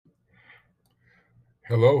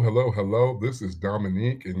Hello, hello, hello. This is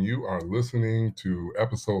Dominique, and you are listening to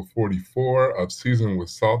episode 44 of Season with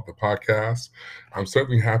Salt, the podcast. I'm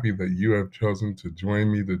certainly happy that you have chosen to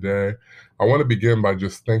join me today. I want to begin by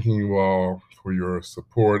just thanking you all for your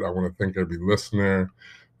support. I want to thank every listener.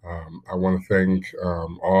 I want to thank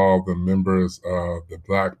all the members of the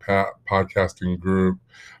Podcasting group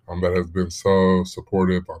that has been so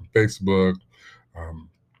supportive on Facebook. Um,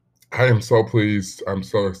 I am so pleased. I'm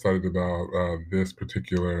so excited about this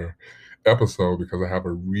particular episode because I have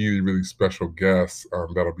a really, really special guest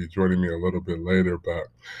that'll be joining me a little bit later. But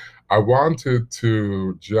I wanted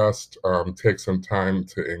to just take some time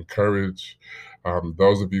to encourage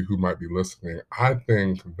those of you who might be listening. I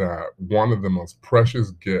think that one of the most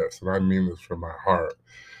precious gifts, and I mean this from my heart,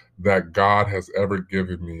 that God has ever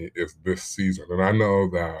given me is this season. And I know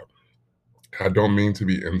that I don't mean to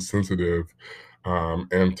be insensitive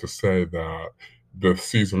and to say that the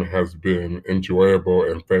season has been enjoyable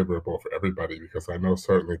and favorable for everybody because I know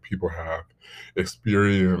certainly people have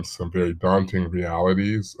experienced some very daunting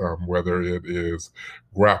realities, whether it is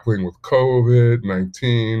grappling with COVID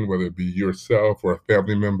 19, whether it be yourself or a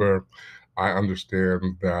family member. I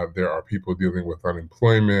understand that there are people dealing with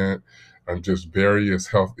unemployment and just various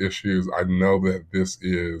health issues. I know that this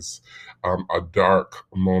is a dark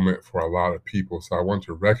moment for a lot of people. So I want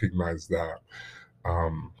to recognize that.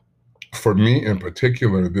 Um, for me in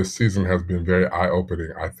particular, this season has been very eye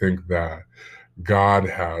opening. I think that God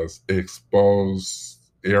has exposed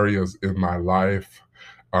areas in my life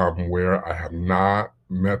where I have not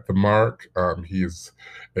met the mark. He's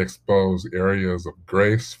exposed areas of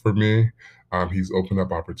grace for me. He's opened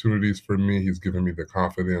up opportunities for me. He's given me the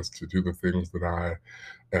confidence to do the things that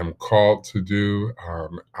I am called to do.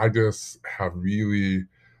 I just have really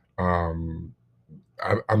um,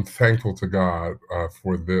 I'm thankful to God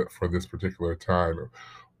for this particular time.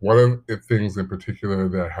 One of the things in particular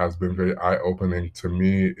that has been very eye opening to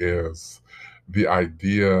me is the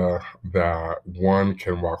idea that one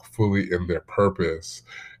can walk fully in their purpose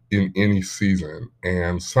in any season.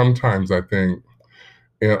 And sometimes I think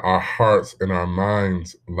in our hearts and our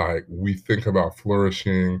minds, like we think about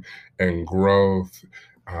flourishing and growth.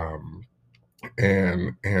 Um,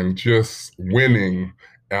 and just winning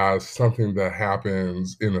as something that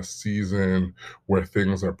happens in a season where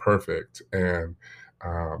things are perfect. And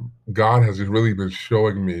God has just really been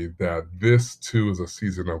showing me that this too is a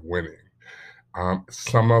season of winning.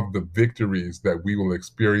 Some of the victories that we will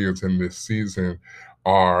experience in this season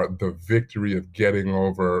are the victory of getting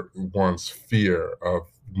over one's fear of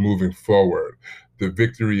moving forward, the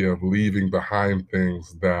victory of leaving behind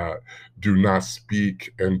things that do not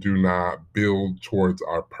speak and do not build towards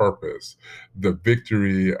our purpose, the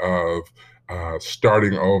victory of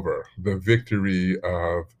starting over, the victory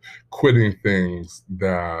of quitting things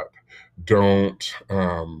that don't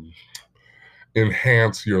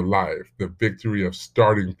enhance your life, the victory of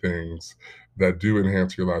starting things that do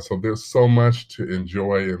enhance your life. So there's so much to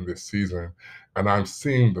enjoy in this season. And I'm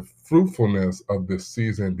seeing the fruitfulness of this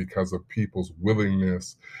season because of people's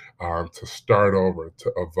willingness to start over,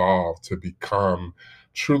 to evolve, to become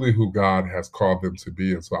truly who God has called them to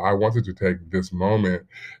be. And so I wanted to take this moment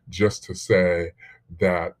just to say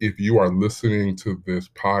that if you are listening to this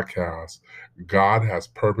podcast, God has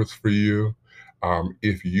purpose for you.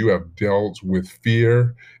 If you have dealt with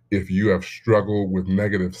fear, if you have struggled with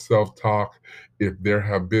negative self talk, if there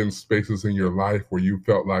have been spaces in your life where you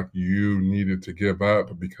felt like you needed to give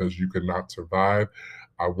up because you could not survive,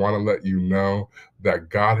 I want to let you know that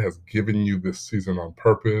God has given you this season on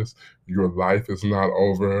purpose. Your life is not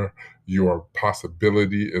over. Your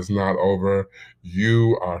possibility is not over.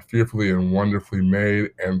 You are fearfully and wonderfully made,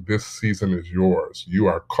 and this season is yours. You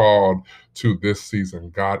are called to this season.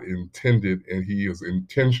 God intended, and He is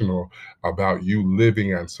intentional about you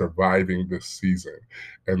living and surviving this season.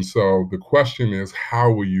 And so the question is,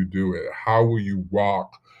 how will you do it? How will you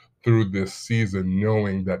walk through this season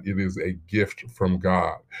knowing that it is a gift from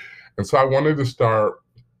God? And so I wanted to start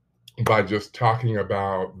by just talking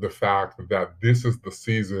about the fact that this is the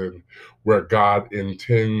season where God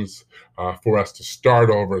intends for us to start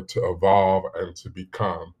over, to evolve, and to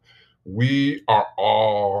become. We are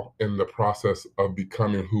all in the process of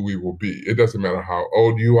becoming who we will be. It doesn't matter how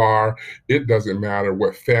old you are, it doesn't matter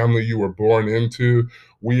what family you were born into.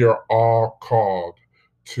 We are all called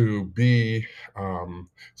to be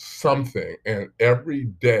something. And every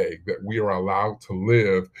day that we are allowed to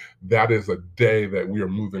live, that is a day that we are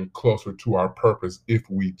moving closer to our purpose if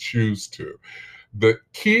we choose to. The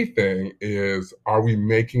key thing is, are we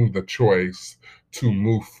making the choice to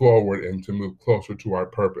move forward and to move closer to our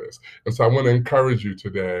purpose. And so I want to encourage you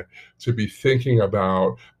today to be thinking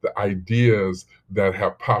about the ideas that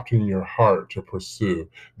have popped in your heart to pursue,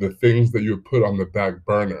 the things that you have put on the back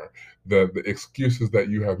burner, the excuses that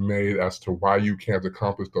you have made as to why you can't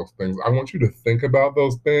accomplish those things. I want you to think about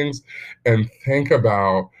those things and think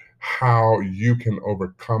about how you can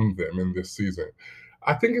overcome them in this season.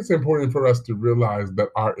 I think it's important for us to realize that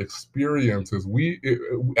our experiences,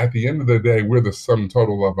 at the end of the day, we're the sum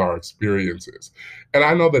total of our experiences. And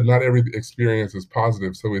I know that not every experience is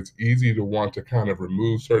positive, so it's easy to want to kind of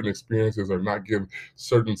remove certain experiences or not give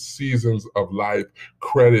certain seasons of life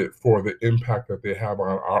credit for the impact that they have on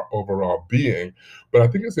our overall being. But I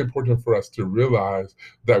think it's important for us to realize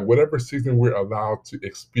that whatever season we're allowed to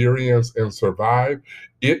experience and survive,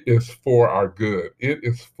 it is for our good. It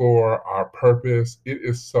is for our purpose. It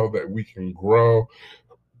is so that we can grow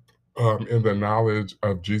in the knowledge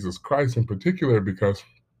of Jesus Christ in particular, because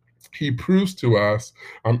he proves to us,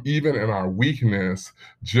 even in our weakness,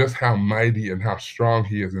 just how mighty and how strong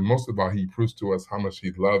he is. And most of all, he proves to us how much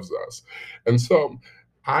he loves us. And so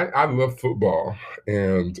I love football,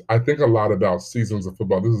 and I think a lot about seasons of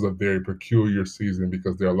football. This is a very peculiar season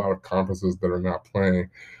because there are a lot of conferences that are not playing.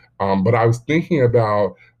 But I was thinking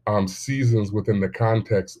about seasons within the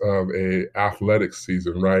context of a athletic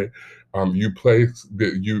season, right? You play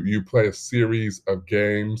a series of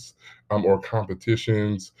games or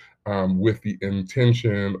competitions with the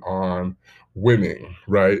intention on winning,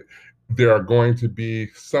 right? There are going to be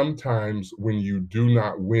some times when you do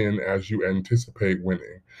not win as you anticipate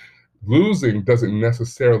winning. Losing doesn't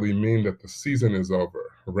necessarily mean that the season is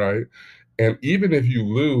over, right? And even if you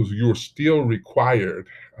lose, you're still required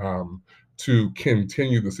to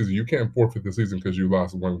continue the season. You can't forfeit the season because you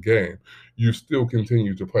lost one game. You still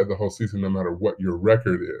continue to play the whole season no matter what your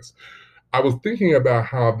record is. I was thinking about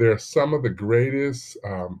how there are some of the greatest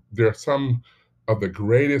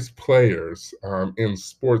players in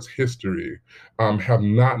sports history have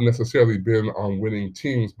not necessarily been on winning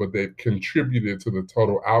teams, but they've contributed to the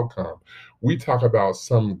total outcome. We talk about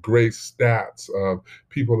some great stats of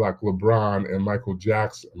people like LeBron and Michael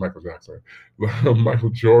Jordan,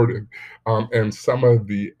 and some of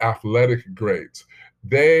the athletic greats.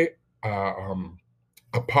 They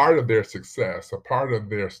a part of their success, a part of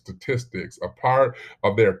their statistics, a part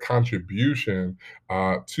of their contribution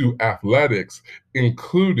to athletics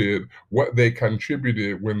included what they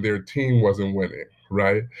contributed when their team wasn't winning,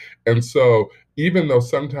 right? And so, even though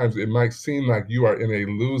sometimes it might seem like you are in a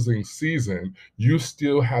losing season, you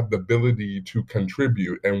still have the ability to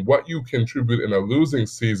contribute. And what you contribute in a losing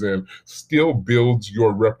season still builds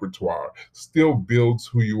your repertoire, still builds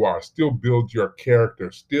who you are, still builds your character,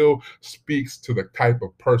 still speaks to the type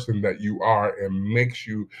of person that you are and makes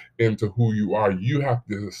you into who you are. You have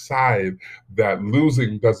to decide that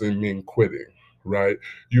losing doesn't mean quitting, right?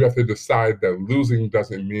 You have to decide that losing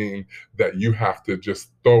doesn't mean that you have to just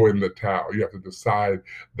throw in the towel. You have to decide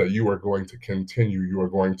that you are going to continue. You are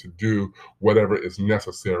going to do whatever is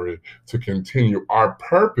necessary to continue. Our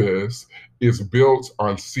purpose is built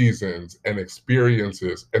on seasons and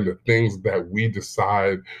experiences and the things that we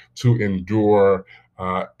decide to endure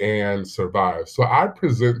and survive. So I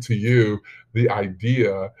present to you the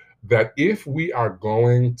idea that if we are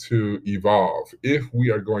going to evolve, if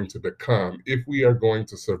we are going to become, if we are going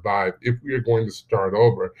to survive, if we are going to start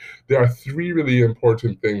over, there are three really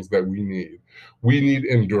important things that we need. We need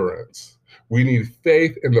endurance. We need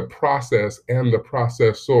faith in the process and the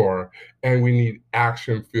processor, and we need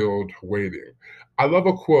action-filled waiting. I love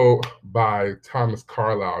a quote by Thomas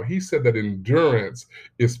Carlyle. He said that endurance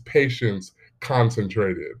is patience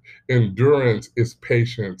concentrated. Endurance is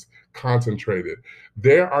patience concentrated.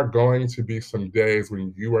 There are going to be some days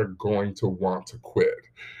when you are going to want to quit.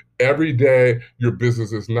 Every day, your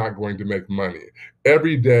business is not going to make money.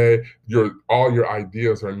 Every day, all your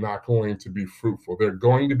ideas are not going to be fruitful. There are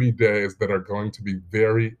going to be days that are going to be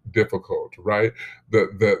very difficult, right?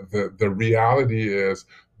 The reality is,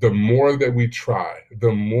 the more that we try,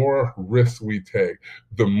 the more risks we take,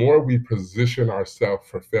 the more we position ourselves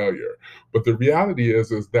for failure. But the reality is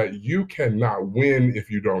that you cannot win if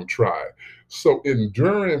you don't try. So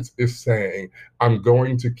endurance is saying, I'm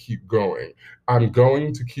going to keep going. I'm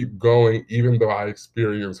going to keep going even though I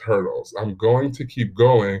experience hurdles. I'm going to keep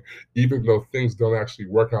going even though things don't actually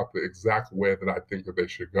work out the exact way that I think that they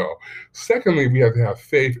should go. Secondly, we have to have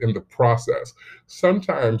faith in the process.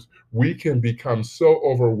 Sometimes we can become so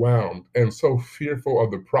overwhelmed and so fearful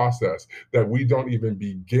of the process that we don't even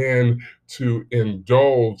begin to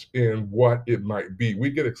indulge in what it might be. We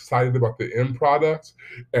get excited about the end product,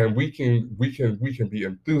 and we we can be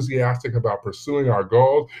enthusiastic about pursuing our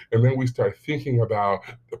goals, and then we start thinking about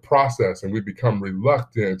the process, and we become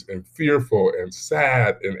reluctant and fearful and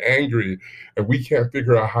sad and angry, and we can't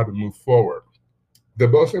figure out how to move forward. The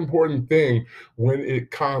most important thing when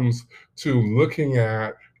it comes to looking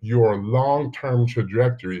at your long-term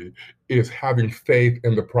trajectory is having faith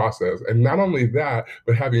in the process. And not only that,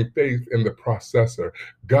 but having faith in the processor.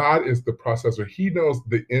 God is the processor. He knows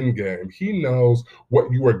the end game. He knows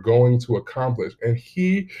what you are going to accomplish. And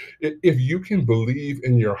if you can believe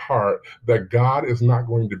in your heart that God is not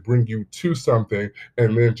going to bring you to something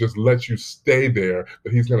and then just let you stay there,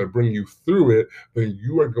 that he's going to bring you through it, then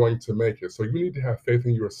you are going to make it. So you need to have faith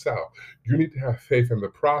in yourself. You need to have faith in the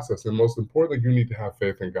process. And most importantly, you need to have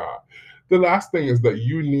faith in God. The last thing is that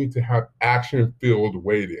you need to have action filled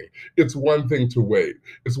waiting. It's one thing to wait,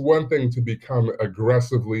 it's one thing to become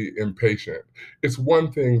aggressively impatient. It's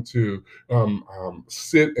one thing to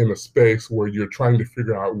sit in a space where you're trying to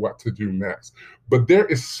figure out what to do next. But there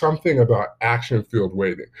is something about action filled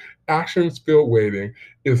waiting. Action filled waiting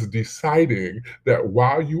is deciding that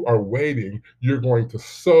while you are waiting, you're going to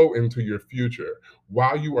sow into your future.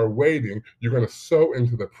 While you are waiting, you're going to sow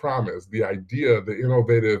into the promise, the idea, the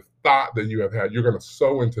innovative thought that you have had. You're going to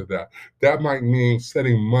sow into that. That might mean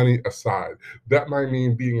setting money aside. That might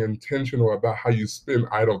mean being intentional about how you spend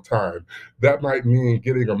idle time. That might mean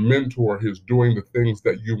getting a mentor who's doing the things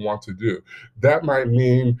that you want to do. That might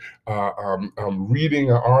mean reading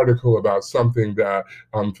an article about something that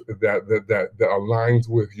aligns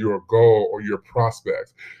with your goal or your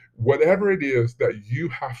prospects. Whatever it is that you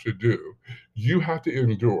have to do, you have to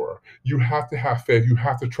endure. You have to have faith. You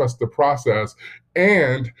have to trust the process,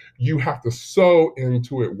 and you have to sow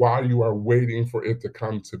into it while you are waiting for it to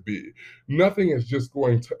come to be. Nothing is just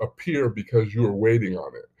going to appear because you are waiting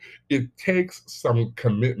on it. It takes some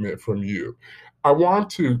commitment from you. I want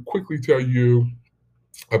to quickly tell you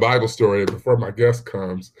a Bible story before my guest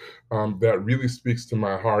comes that really speaks to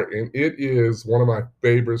my heart. And it is one of my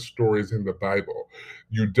favorite stories in the Bible.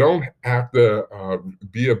 You don't have to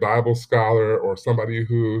be a Bible scholar or somebody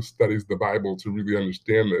who studies the Bible to really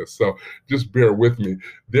understand this. So just bear with me.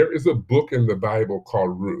 There is a book in the Bible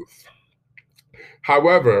called Ruth.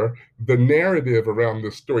 However, the narrative around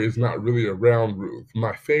this story is not really around Ruth.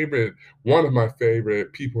 One of my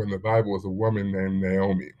favorite people in the Bible is a woman named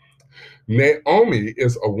Naomi. Naomi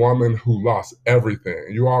is a woman who lost everything.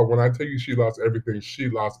 You all, when I tell you she lost everything,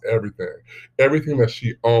 everything that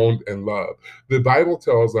she owned and loved. The Bible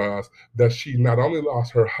tells us that she not only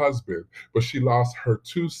lost her husband, but she lost her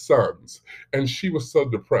two sons, and she was so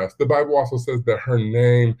depressed. The Bible also says that her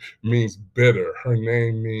name means bitter. Her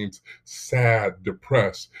name means sad,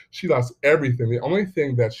 depressed. She lost everything. The only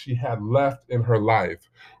thing that she had left in her life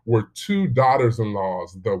were two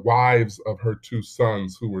daughters-in-laws, the wives of her two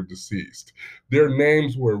sons who were deceased. Their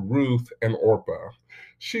names were Ruth and Orpah.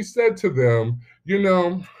 She said to them,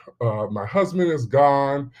 my husband is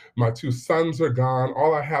gone, my two sons are gone,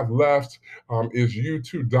 all I have left is you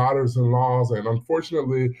two daughters-in-laws, and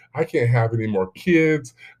unfortunately, I can't have any more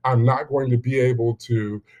kids. I'm not going to be able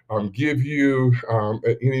to give you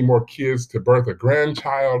any more kids to birth a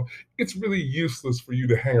grandchild. It's really useless for you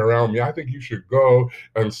to hang around me. I think you should go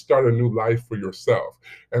and start a new life for yourself.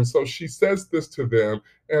 And so she says this to them,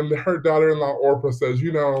 and her daughter-in-law Orpah says,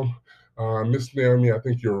 Miss Naomi, I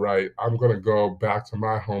think you're right. I'm going to go back to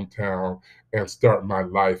my hometown and start my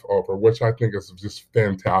life over, which I think is just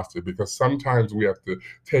fantastic, because sometimes we have to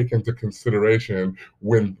take into consideration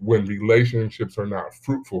when relationships are not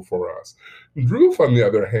fruitful for us. Ruth, on the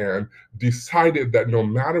other hand, decided that no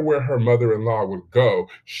matter where her mother-in-law would go,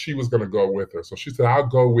 she was going to go with her. So she said, I'll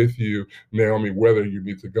go with you, Naomi, whether you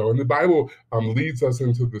need to go. And the Bible leads us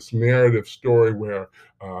into this narrative story where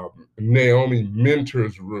Naomi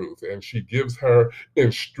mentors Ruth, and she gives her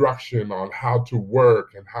instruction on how to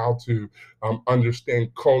work and how to understand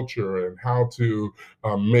culture and how to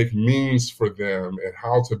make means for them and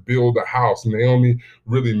how to build a house. Naomi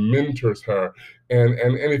really mentors her. And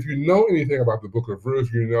if you know anything about the book of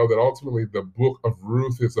Ruth, you know that ultimately the book of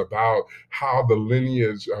Ruth is about how the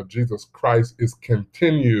lineage of Jesus Christ is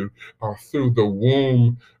continued through the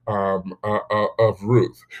womb of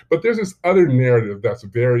Ruth. But there's this other narrative that's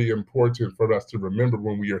very important for us to remember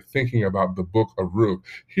when we are thinking about the book of Ruth.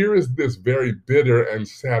 Here is this very bitter and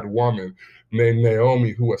sad woman named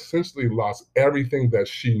Naomi, who essentially lost everything that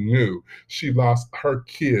she knew. She lost her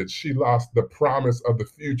kids. She lost the promise of the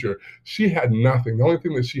future. She had nothing. The only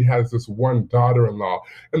thing that she had is this one daughter-in-law.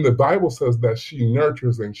 And the Bible says that she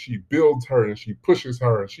nurtures and she builds her and she pushes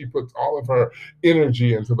her and she puts all of her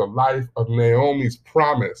energy into the life of Naomi's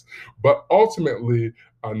promise. But ultimately,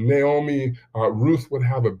 Ruth would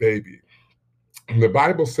have a baby. And the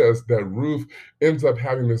Bible says that Ruth ends up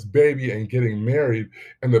having this baby and getting married.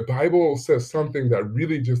 And the Bible says something that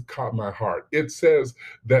really just caught my heart. It says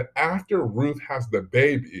that after Ruth has the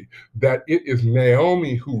baby, that it is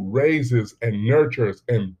Naomi who raises and nurtures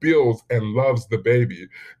and builds and loves the baby.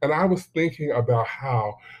 And I was thinking about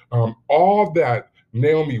how all that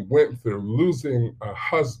Naomi went through, losing a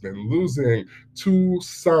husband, losing two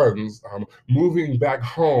sons, moving back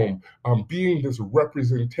home, being this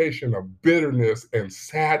representation of bitterness and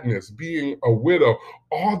sadness, being a widow,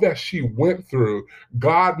 all that she went through,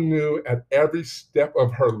 God knew at every step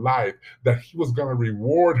of her life that He was going to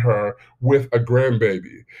reward her with a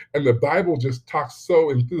grandbaby. And the Bible just talks so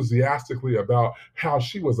enthusiastically about how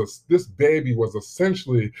this baby was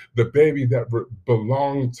essentially the baby that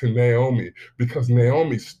belonged to Naomi, because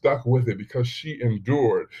Naomi stuck with it, because she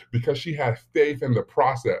endured, because she had faith in the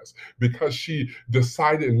process, because she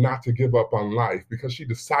decided not to give up on life, because she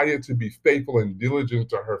decided to be faithful and diligent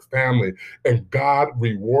to her family, and God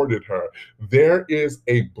rewarded her. There is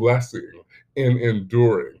a blessing in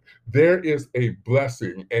enduring. There is a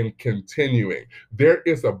blessing in continuing. There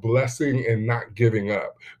is a blessing in not giving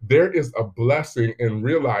up. There is a blessing in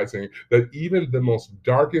realizing that even the most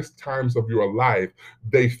darkest times of your life,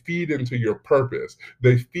 they feed into your purpose.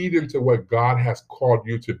 They feed into what God has called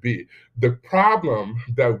you to be. The problem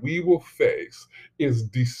that we will face is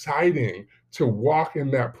deciding to walk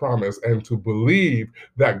in that promise and to believe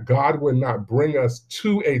that God would not bring us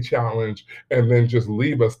to a challenge and then just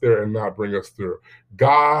leave us there and not bring us through.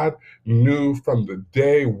 God knew from the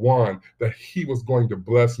day one that He was going to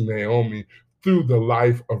bless Naomi through the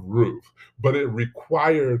life of Ruth, but it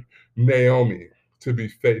required Naomi to be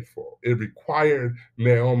faithful. It required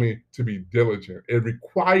Naomi to be diligent. It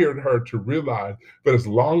required her to realize that as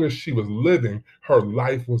long as she was living, her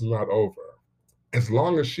life was not over. As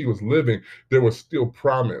long as she was living, there was still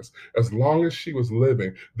promise. As long as she was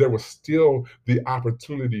living, there was still the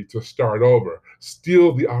opportunity to start over,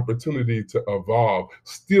 still the opportunity to evolve,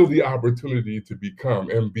 still the opportunity to become,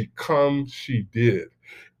 and become she did.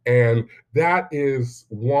 And that is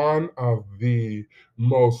one of the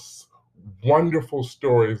most wonderful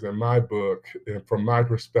stories in my book, and from my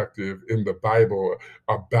perspective in the Bible,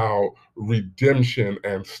 about redemption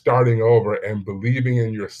and starting over and believing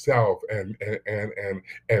in yourself and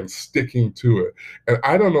sticking to it. And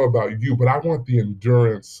I don't know about you, but I want the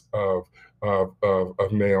endurance of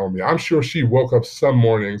Naomi. I'm sure she woke up some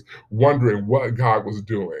mornings wondering what God was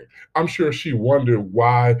doing. I'm sure she wondered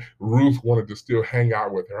why Ruth wanted to still hang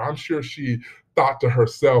out with her. I'm sure she thought to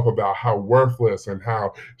herself about how worthless and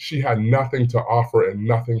how she had nothing to offer and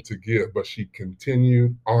nothing to give, but she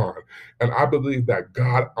continued on. And I believe that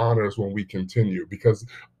God honors when we continue, because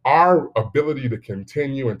our ability to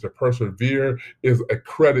continue and to persevere is a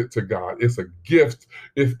credit to God. It's a gift.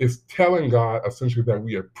 It's telling God essentially that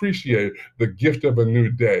we appreciate the gift of a new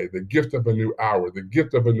day, the gift of a new hour, the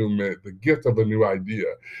gift of a new minute, the gift of a new idea.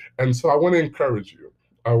 And so I want to encourage you.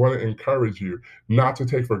 I want to encourage you not to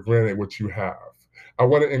take for granted what you have. I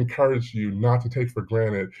want to encourage you not to take for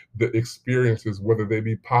granted the experiences, whether they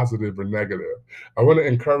be positive or negative. I want to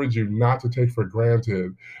encourage you not to take for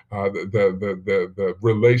granted the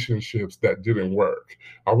relationships that didn't work.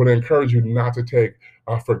 I want to encourage you not to take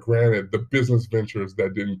for granted the business ventures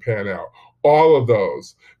that didn't pan out. All of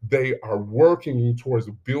those, they are working towards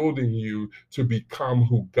building you to become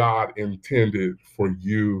who God intended for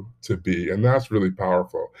you to be. And that's really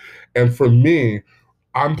powerful. And for me,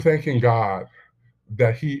 I'm thanking God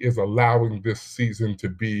that He is allowing this season to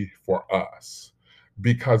be for us,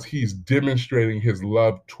 because He's demonstrating His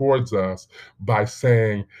love towards us by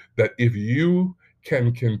saying that if you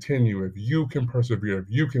can continue, if you can persevere, if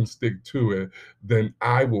you can stick to it, then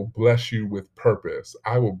I will bless you with purpose.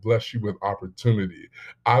 I will bless you with opportunity.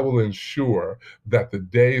 I will ensure that the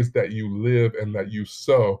days that you live and that you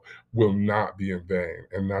sow will not be in vain.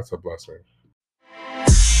 And that's a blessing.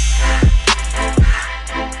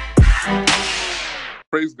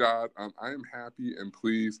 Praise God. I am happy and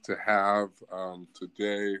pleased to have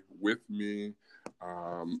today with me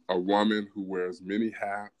a woman who wears many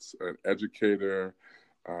hats: an educator,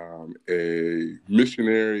 a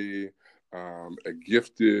missionary, a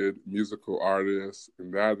gifted musical artist,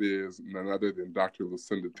 and that is none other than Dr.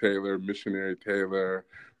 Lucinda Taylor, Missionary Taylor,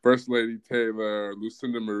 First Lady Taylor,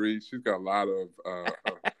 Lucinda Marie. She's got a lot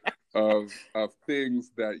of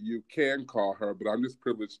things that you can call her, but I'm just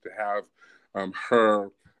privileged to have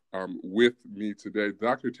her with me today.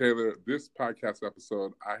 Dr. Taylor, this podcast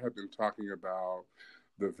episode, I have been talking about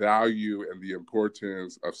the value and the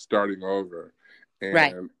importance of starting over. And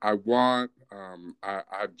Right. I want,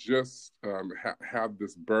 I just have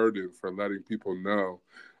this burden for letting people know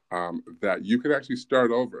that you can actually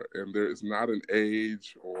start over, and there is not an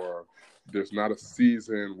age or there's not a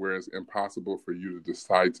season where it's impossible for you to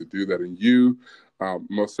decide to do that. And you,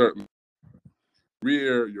 most certainly,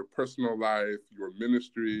 your personal life, your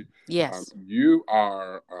ministry, Yes. you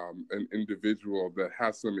are an individual that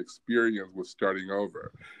has some experience with starting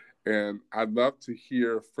over. And I'd love to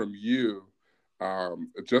hear from you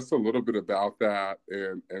just a little bit about that,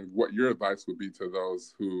 and what your advice would be to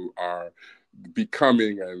those who are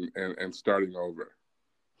becoming and starting over.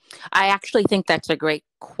 I actually think that's a great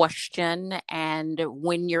question. And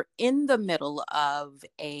when you're in the middle of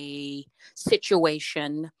a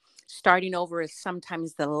situation, starting over is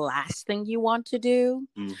sometimes the last thing you want to do.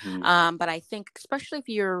 Mm-hmm. But I think, especially if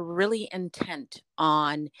you're really intent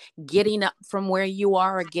on getting up from where you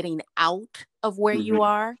are or getting out of where you Mm-hmm.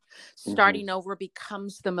 are, starting over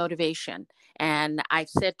becomes the motivation. And I've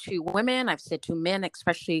said to women, I've said to men,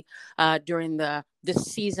 especially during this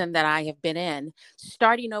season that I have been in,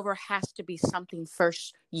 starting over has to be something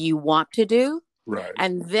first you want to do. Right.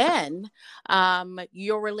 And then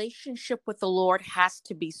your relationship with the Lord has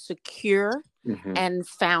to be secure Mm-hmm. and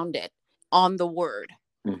founded on the word,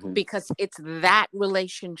 Mm-hmm. because it's that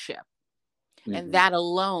relationship and Mm-hmm. that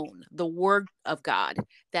alone, the word of God,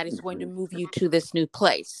 that is going to move you to this new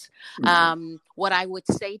place. Mm-hmm. What I would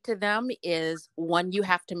say to them is, one, you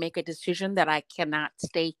have to make a decision that I cannot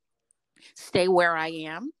stay where I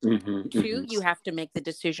am. Mm-hmm. Two, you have to make the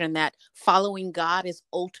decision that following God is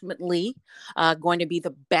ultimately going to be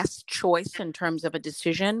the best choice in terms of a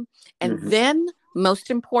decision. And Mm-hmm. then,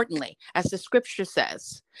 most importantly, as the scripture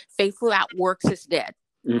says, faith without works is dead.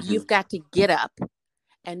 Mm-hmm. You've got to get up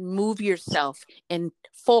and move yourself in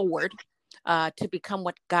forward to become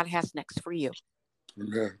what God has next for you.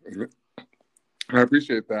 Amen. Amen. I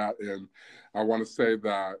appreciate that, and I want to say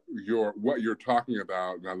that what you're talking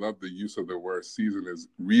about, and I love the use of the word season, is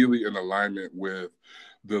really in alignment with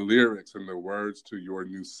the lyrics and the words to your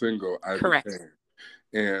new single, I Correct. Became.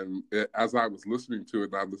 And as I was listening to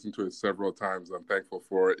it, and I've listened to it several times, I'm thankful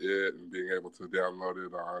for it and being able to download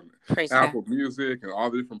it on Praise Apple God. Music and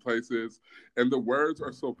all the different places. And the words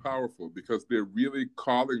are so powerful because they're really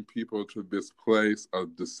calling people to this place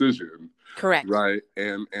of decision, Correct. right?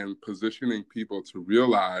 And positioning people to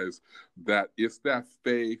realize that it's that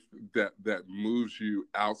faith that moves you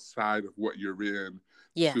outside of what you're in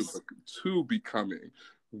Yes, to becoming.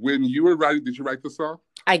 When you were writing, did you write the song?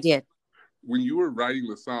 I did. When you were writing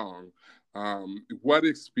the song, what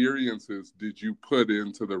experiences did you put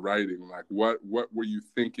into the writing? Like, what were you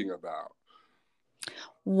thinking about?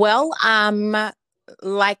 Well,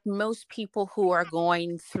 like most people who are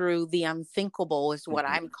going through the unthinkable, is what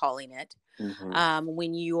I'm calling it.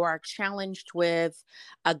 When you are challenged with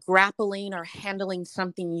grappling or handling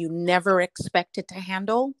something you never expected to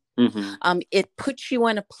handle, it puts you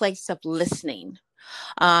in a place of listening.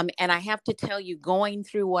 And I have to tell you, going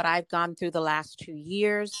through what I've gone through the last 2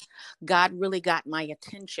 years, God really got my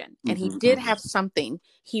attention. And He did have something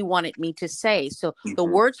He wanted me to say. So the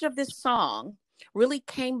words of this song really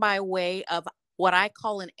came by way of what I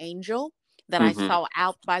call an angel that I saw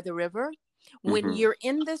out by the river. When you're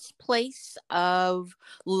in this place of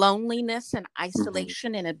loneliness and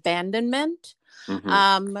isolation and abandonment,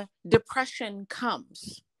 depression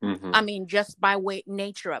comes. I mean, just by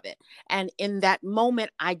nature of it. And in that moment,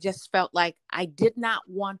 I just felt like I did not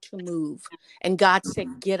want to move. And God said,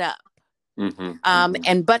 get up.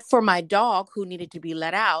 And but for my dog who needed to be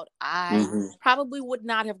let out, I probably would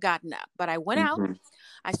not have gotten up. But I went out.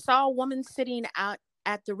 I saw a woman sitting out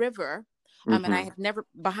at the river. And I had never,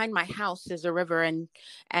 behind my house is a river.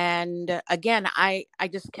 And again, I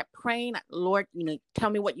just kept praying, Lord, tell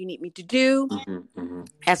me what you need me to do.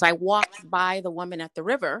 As I walked by the woman at the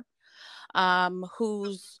river,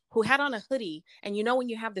 who had on a hoodie, and when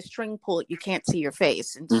you have the string pulled, you can't see your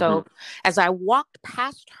face. And so as I walked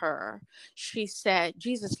past her, she said,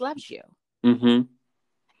 Jesus loves you.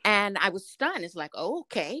 And I was stunned. It's like, oh,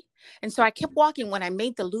 okay. And so I kept walking. When I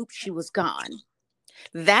made the loop, she was gone.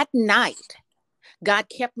 That night, God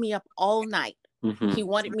kept me up all night. He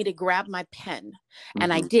wanted me to grab my pen,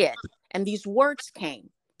 and I did. And these words came.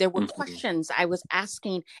 There were questions I was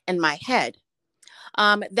asking in my head.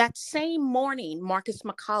 That same morning, Marcus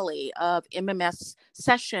McCauley of MMS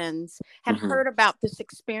Sessions had heard about this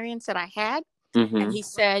experience that I had. And he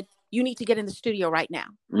said, you need to get in the studio right now.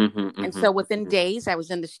 And so within days, I was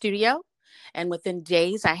in the studio. And within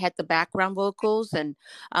days, I had the background vocals. And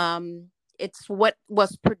it's what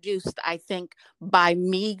was produced, I think, by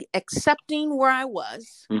me accepting where I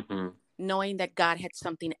was, knowing that God had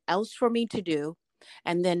something else for me to do,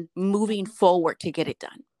 and then moving forward to get it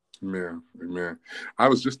done. Amen. Amen. I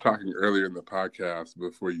was just talking earlier in the podcast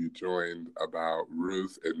before you joined about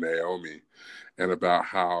Ruth and Naomi, and about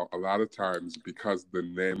how a lot of times, because the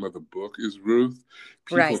name of the book is Ruth,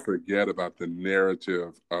 people forget about the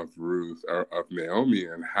narrative of Ruth or of Naomi,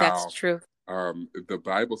 and how that's true. The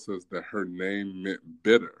Bible says that her name meant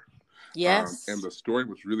bitter. Yes. And the story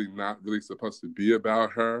was really not really supposed to be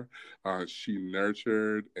about her. She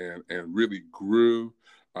nurtured and really grew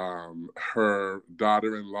her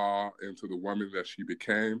daughter-in-law into the woman that she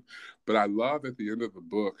became. But I love at the end of the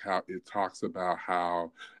book how it talks about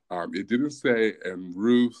how it didn't say, and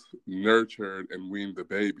Ruth nurtured and weaned the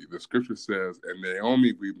baby. The scripture says, and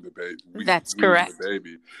Naomi weaned the baby. That's correct. The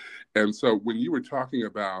baby. And so when you were talking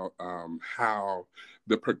about how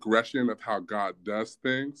the progression of how God does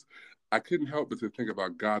things, I couldn't help but to think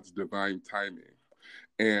about God's divine timing.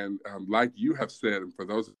 And like you have said, and for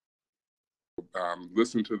those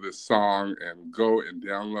listen to this song and go and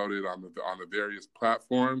download it on the various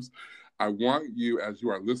platforms, I want you, as you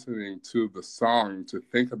are listening to the song, to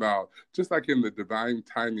think about, just like in the divine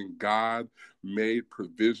timing, God made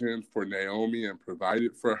provision for Naomi and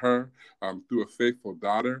provided for her through a faithful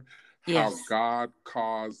daughter. How God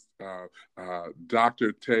caused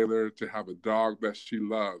Dr. Taylor to have a dog that she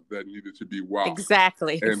loved that needed to be walked.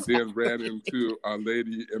 Exactly. And then ran into a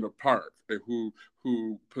lady in a park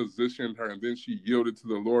who positioned her, and then she yielded to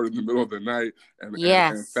the Lord in the middle of the night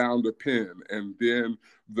and found a pen, and then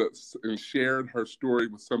and shared her story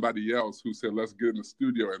with somebody else who said, let's get in the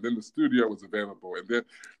studio, and then the studio was available. And then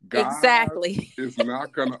God is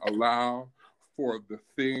not going to allow for the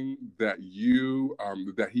thing that you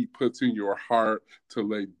that he puts in your heart to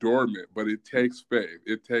lay dormant. But it takes faith.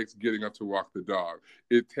 It takes getting up to walk the dog.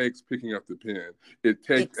 It takes picking up the pen. It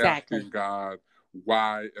takes asking God,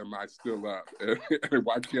 why am I still up? And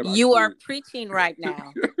why can't I You are preaching right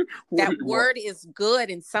now. That word is good,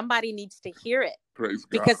 and somebody needs to hear it. Praise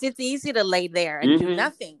God. Because it's easy to lay there and do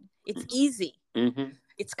nothing. It's easy.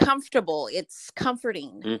 It's comfortable. It's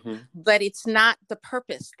comforting. But it's not the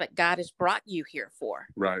purpose that God has brought you here for.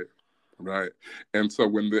 Right. Right. And so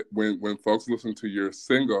when folks listen to your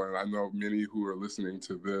single, and I know many who are listening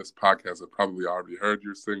to this podcast have probably already heard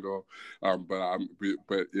your single, but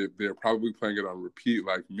if they're probably playing it on repeat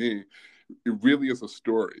like me, it really is a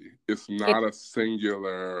story. It's not a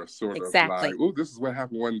singular sort of like, oh, this is what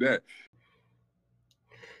happened one day.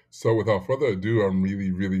 So without further ado, I'm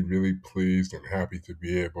really, really, really pleased and happy to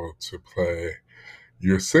be able to play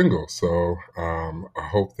your single. So I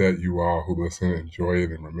hope that you all who listen enjoy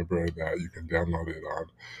it, and remember that you can download it on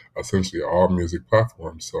essentially all music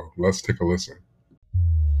platforms. So let's take a listen.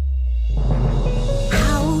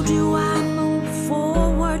 How do I move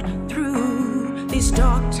forward through these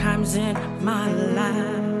dark times in my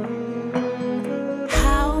life?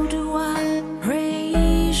 How do I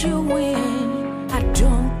praise you when I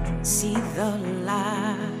don't see the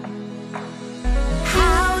light?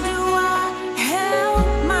 How do I help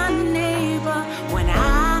my neighbor when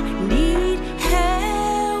I need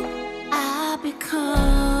help? I become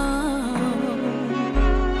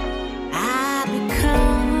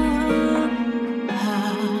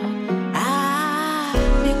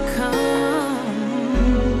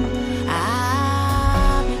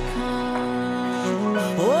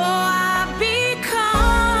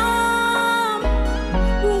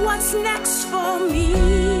what's next for me.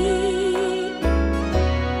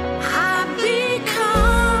 I become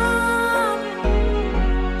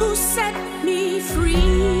who set me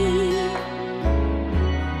free.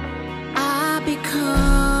 I become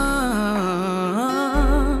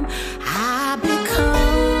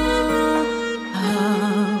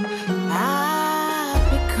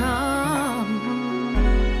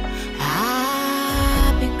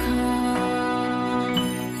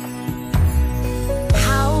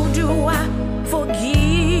How do I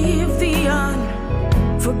forgive the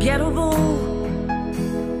unforgettable?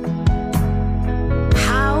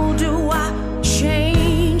 How do I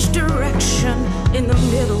change direction in the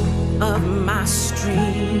middle of my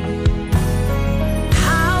stream?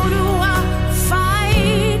 How do I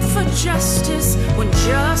fight for justice when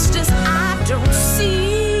justice I don't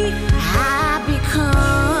see? I become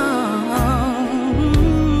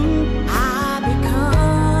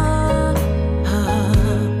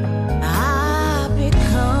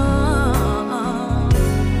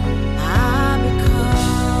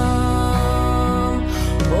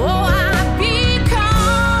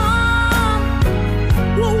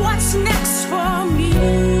what's next for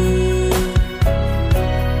me.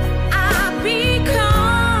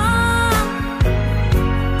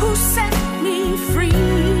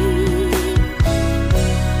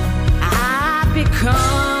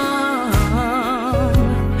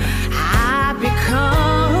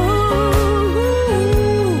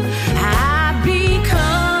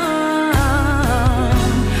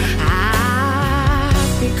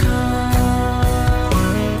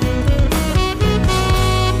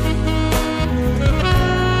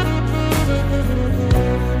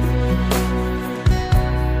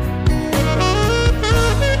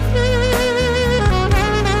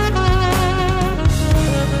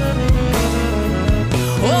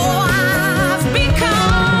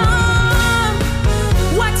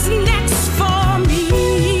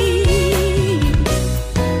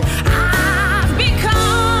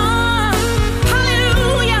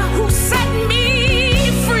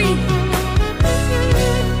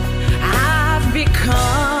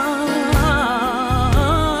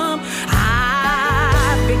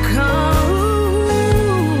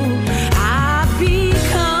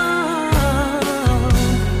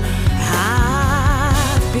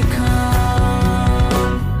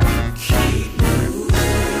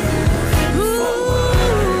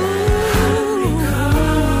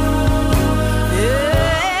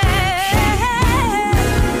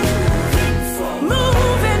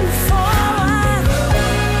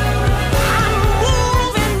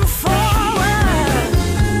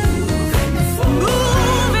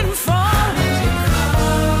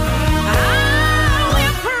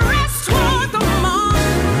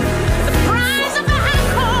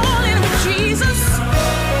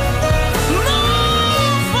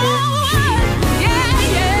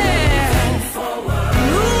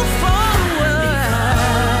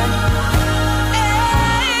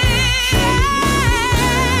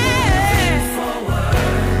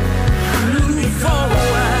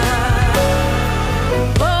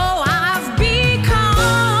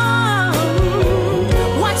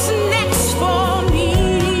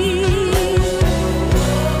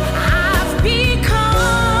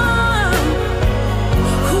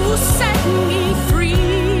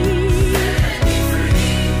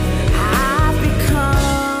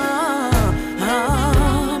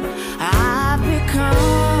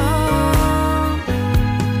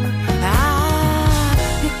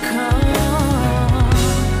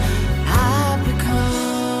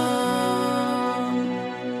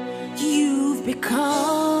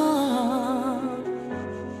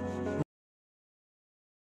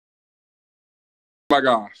 My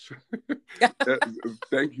gosh.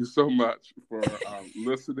 Thank you so much for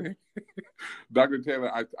listening. Dr. Taylor,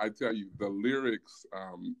 I tell you, the lyrics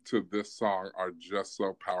to this song are just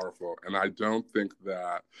so powerful. And I don't think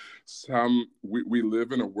that we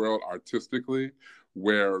live in a world artistically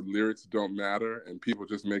where lyrics don't matter and people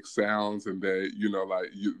just make sounds and they,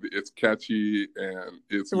 it's catchy and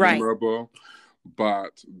it's memorable.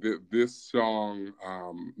 But this song,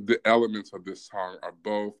 the elements of this song are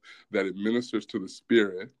both that it ministers to the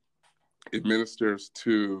spirit, it ministers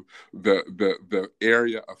to the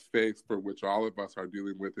area of faith for which all of us are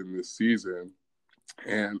dealing with in this season,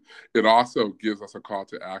 and it also gives us a call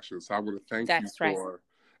to action. So I want to thank you for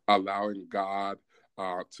allowing God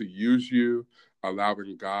to use you,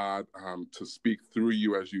 allowing God to speak through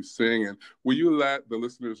you as you sing. And will you let the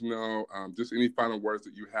listeners know just any final words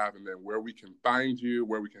that you have, and then where we can find you,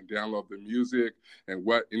 where we can download the music, and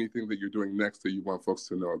anything that you're doing next that you want folks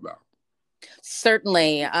to know about?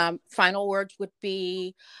 Certainly. Final words would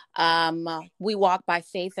be, we walk by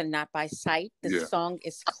faith and not by sight. This song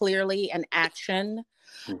is clearly an action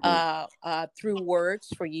through words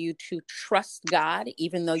for you to trust God,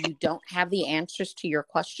 even though you don't have the answers to your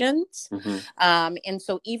questions. And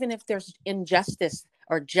so even if there's injustice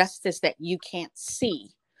or justice that you can't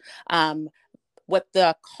see, what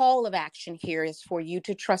the call of action here is for you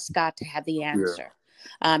to trust God to have the answer.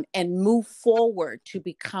 And move forward to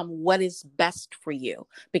become what is best for you,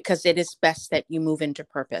 because it is best that you move into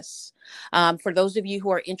purpose. For those of you who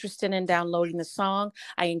are interested in downloading the song,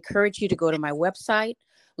 I encourage you to go to my website,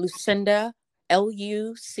 Lucinda,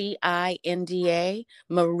 Lucinda,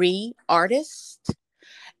 Marie Artist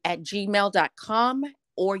 @gmail.com,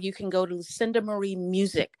 or you can go to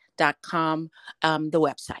LucindaMarieMusic.com, the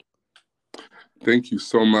website. Thank you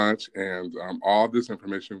so much. And all this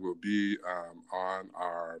information will be on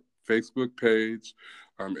our Facebook page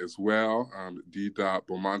as well,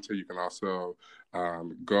 D.Beaumonte. You can also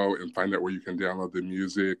go and find out where you can download the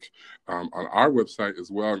music on our website as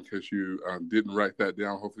well. In case you didn't write that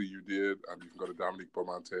down, hopefully you did. You can go to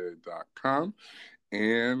DominiqueBeaumonte.com.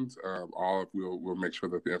 And we'll make sure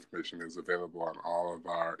that the information is available on all of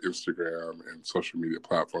our Instagram and social media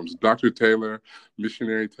platforms. Dr. Taylor,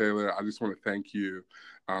 Missionary Taylor, I just want to thank you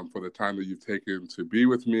for the time that you've taken to be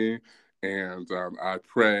with me. And I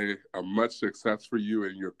pray much success for you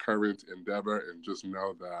in your current endeavor, and just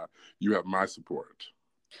know that you have my support.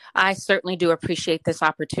 I certainly do appreciate this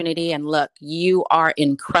opportunity. And look, you are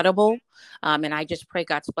incredible. And I just pray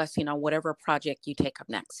God's blessing on whatever project you take up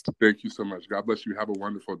next. Thank you so much. God bless you. Have a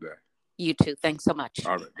wonderful day. You too. Thanks so much.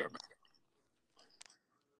 All right. Bye-bye.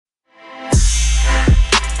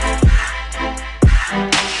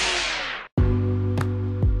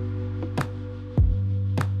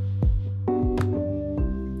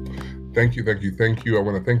 Thank you. I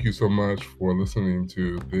want to thank you so much for listening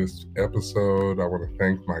to this episode. I want to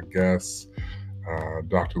thank my guests,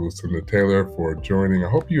 Dr. Lucinda Taylor, for joining. I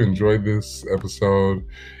hope you enjoyed this episode.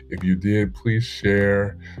 If you did, please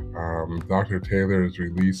share. Dr. Taylor is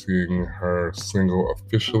releasing her single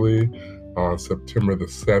officially on September the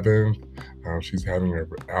 7th. She's having a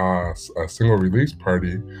single release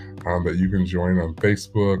party that you can join on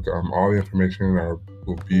Facebook. All the information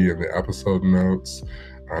will be in the episode notes.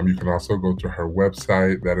 You can also go to her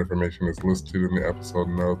website. That information is listed in the episode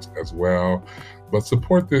notes as well. But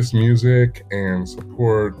support this music and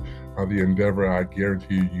support the endeavor. I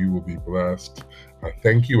guarantee you will be blessed.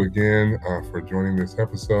 Thank you again for joining this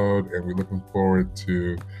episode, and we're looking forward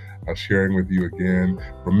to sharing with you again.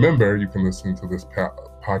 Remember, you can listen to this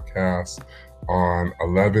podcast on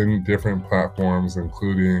 11 different platforms,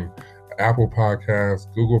 including Apple Podcasts,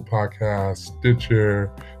 Google Podcasts, Stitcher,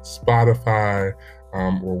 Spotify,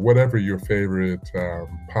 or whatever your favorite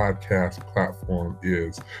podcast platform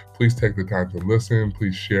is. Please take the time to listen.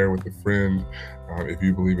 Please share with a friend if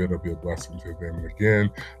you believe it'll be a blessing to them. And again,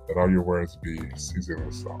 let all your words be seasoned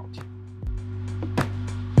with salt.